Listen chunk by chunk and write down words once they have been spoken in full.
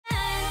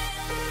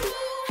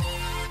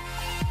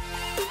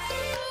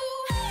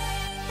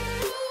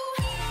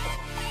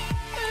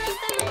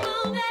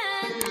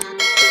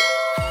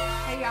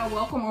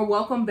Welcome or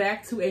welcome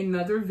back to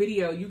another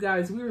video. You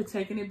guys, we are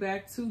taking it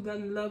back to the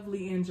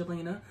lovely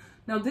Angelina.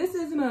 Now, this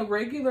isn't a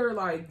regular,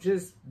 like,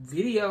 just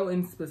video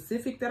in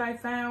specific that I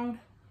found,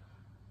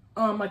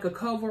 like a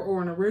cover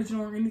or an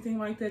original or anything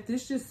like that.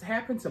 This just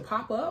happened to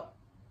pop up,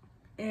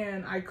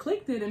 and I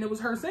clicked it, and it was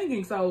her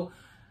singing. So,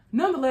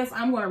 nonetheless,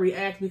 I'm going to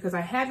react because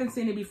I haven't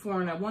seen it before,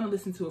 and I want to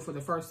listen to it for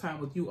the first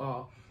time with you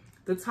all.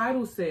 The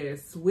title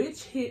says,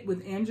 Switch Hit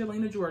with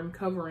Angelina Jordan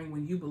covering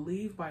When You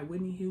Believe by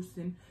Whitney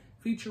Houston,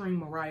 featuring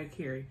Mariah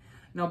Carey.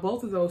 Now,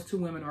 both of those two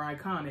women are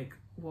iconic.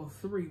 Well,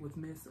 three with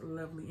Miss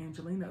Lovely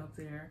Angelina up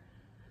there.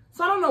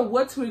 So I don't know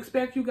what to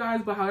expect, you guys,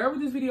 but however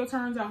this video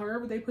turns out,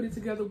 however they put it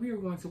together, we are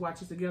going to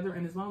watch it together.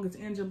 And as long as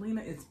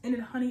Angelina is in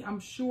it, honey, I'm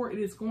sure it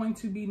is going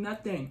to be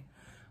nothing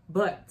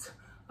but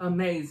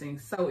amazing.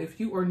 So if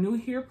you are new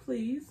here,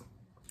 please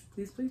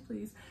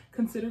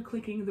consider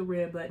clicking the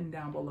red button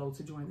down below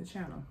to join the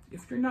channel.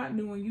 If you're not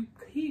new and you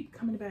keep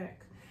coming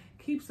back,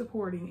 keep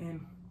supporting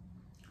and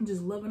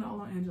just loving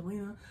all on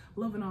Angelina,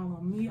 loving all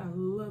on me. I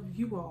love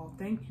you all.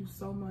 Thank you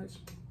so much,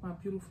 my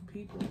beautiful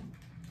people,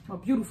 my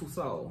beautiful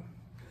soul.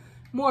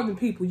 More than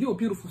people, you are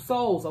beautiful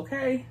souls,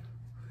 okay?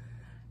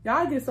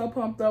 Y'all get so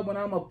pumped up when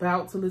I'm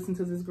about to listen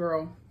to this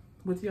girl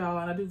with y'all,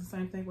 and I do the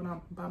same thing when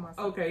I'm by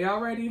myself. Okay,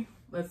 y'all ready?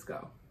 Let's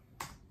go.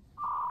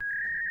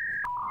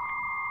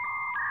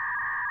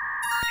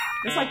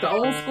 It's like the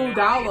old school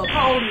dollar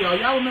polio.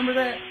 Y'all remember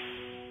that?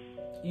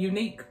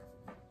 Unique.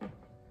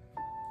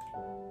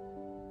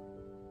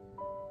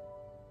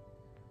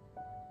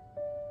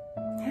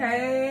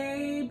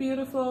 Hey,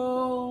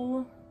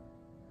 beautiful.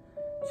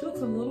 She looks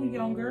a little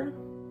younger.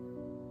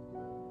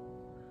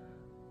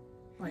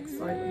 Like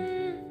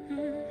slightly.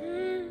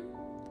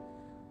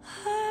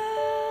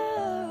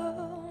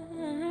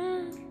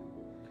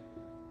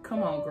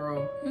 Come on,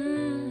 girl.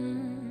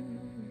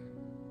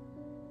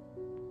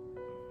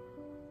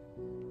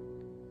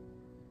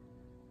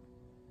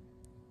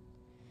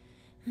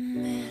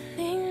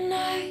 Many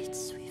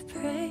nights we've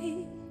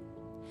prayed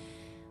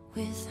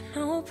with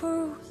no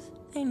proof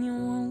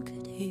anyone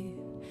could hear.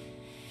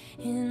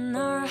 In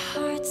our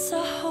hearts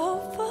a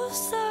hopeful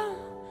sound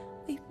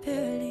we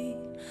barely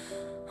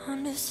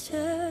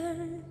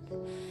understood.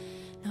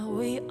 Now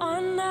we are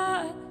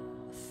not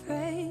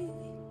afraid,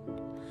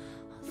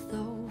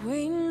 although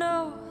we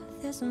know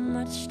there's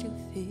much to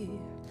fear.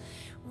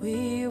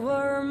 We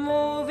were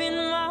moving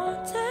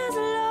mountains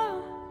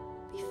long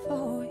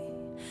before we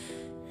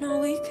know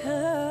we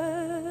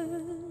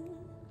could.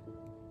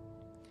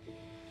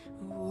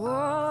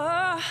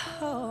 Whoa,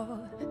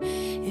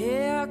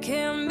 there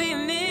can be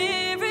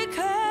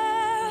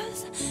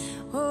miracles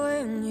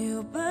when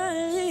you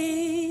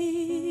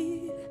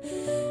believe.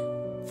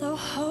 Though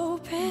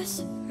hope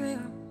is real,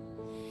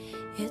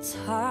 it's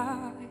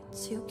hard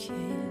to kill.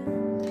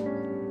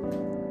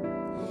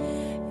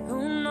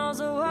 Who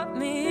knows what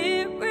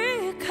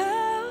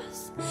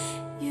miracles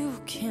you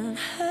can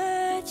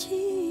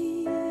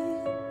achieve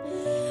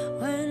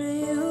when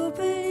you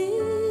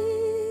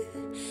believe.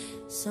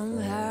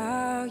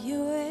 Somehow you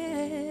will.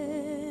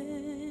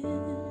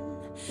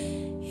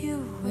 You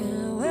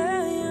will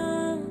when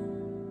you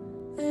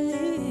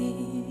believe.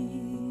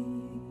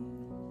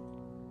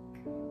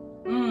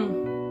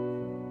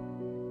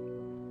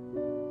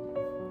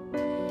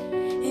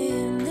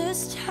 In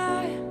this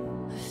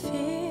time of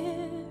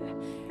fear,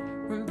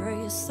 when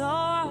prayers so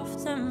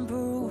often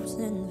bruised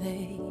and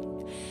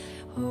vain,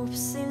 hope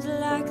seems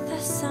like the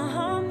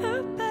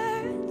summer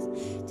birds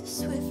too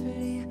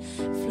swiftly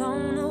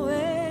flown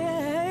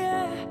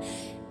away.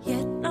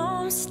 Yet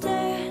now I'm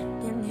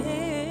standing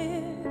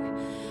here,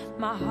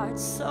 my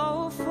heart's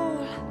so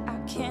full I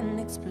can't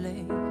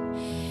explain,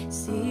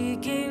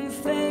 seeking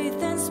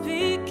faith and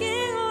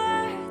speaking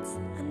words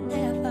I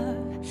never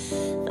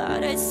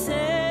thought I'd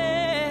say.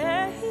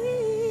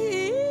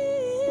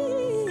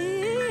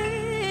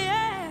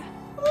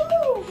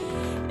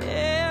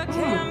 There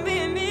can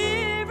be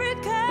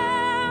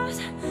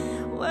miracles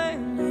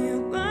when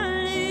you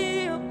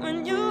believe.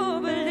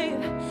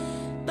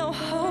 Though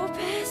hope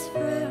is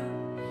real,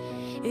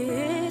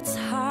 it's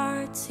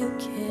hard to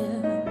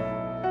kill.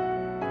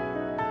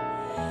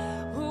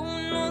 Who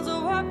knows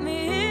what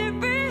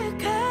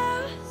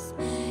miracles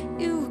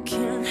you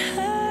can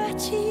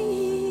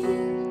achieve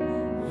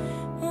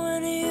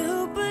when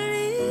you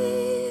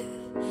believe.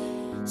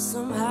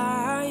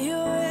 Somehow you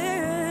will.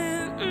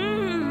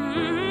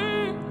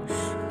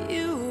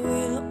 You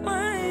will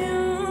when you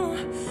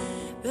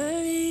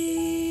believe.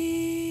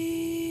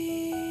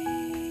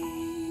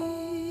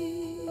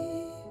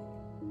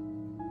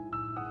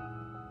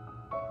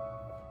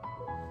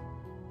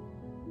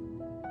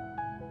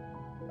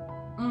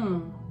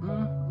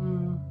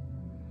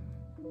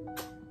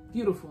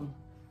 Beautiful.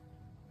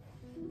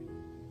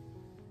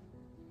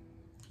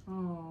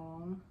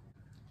 Oh,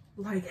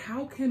 like,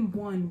 how can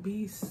one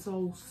be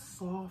so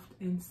soft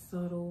and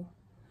subtle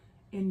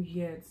and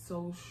yet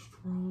so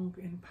strong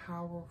and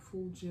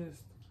powerful?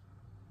 Just,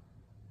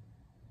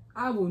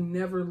 I will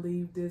never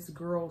leave this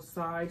girl's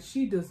side.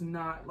 She does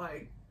not,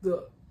 like,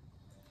 the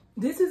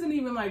this isn't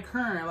even like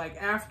current, like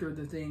after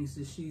the things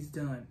that she's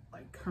done,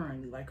 like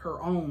currently, like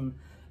her own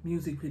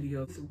music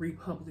videos,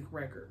 Republic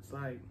Records.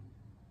 Like,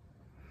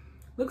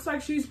 looks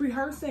like she's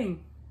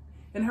rehearsing,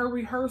 and her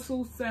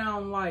rehearsals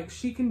sound like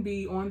she can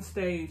be on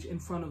stage in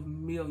front of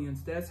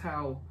millions. That's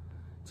how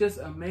just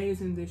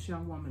amazing this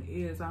young woman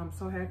is. I'm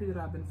so happy that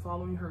I've been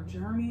following her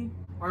journey,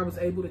 or I was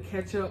able to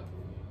catch up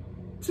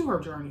to her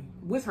journey,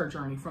 with her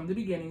journey from the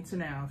beginning to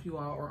now. If you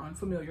all are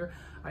unfamiliar,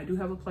 I do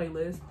have a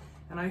playlist,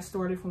 and I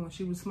started from when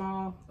she was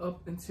small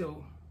up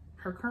until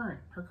her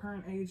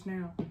current age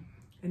now.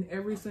 And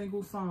every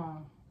single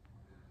song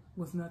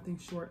was nothing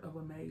short of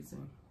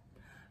amazing.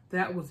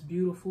 That was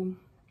beautiful.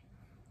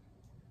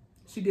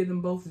 She did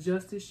them both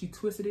justice. She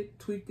twisted it,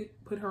 tweaked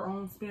it, put her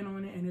own spin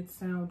on it, and it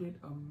sounded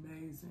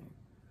amazing.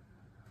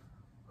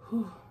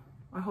 Whew.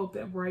 I hope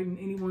that brightened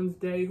anyone's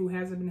day who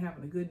hasn't been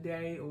having a good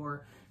day,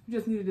 or you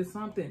just needed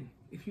something.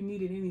 If you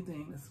needed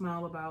anything to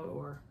smile about,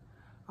 or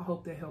I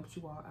hope that helped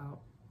you all out.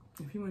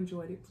 If you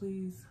enjoyed it,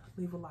 please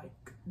leave a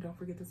like. Don't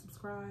forget to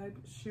subscribe,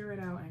 share it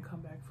out, and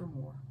come back for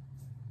more.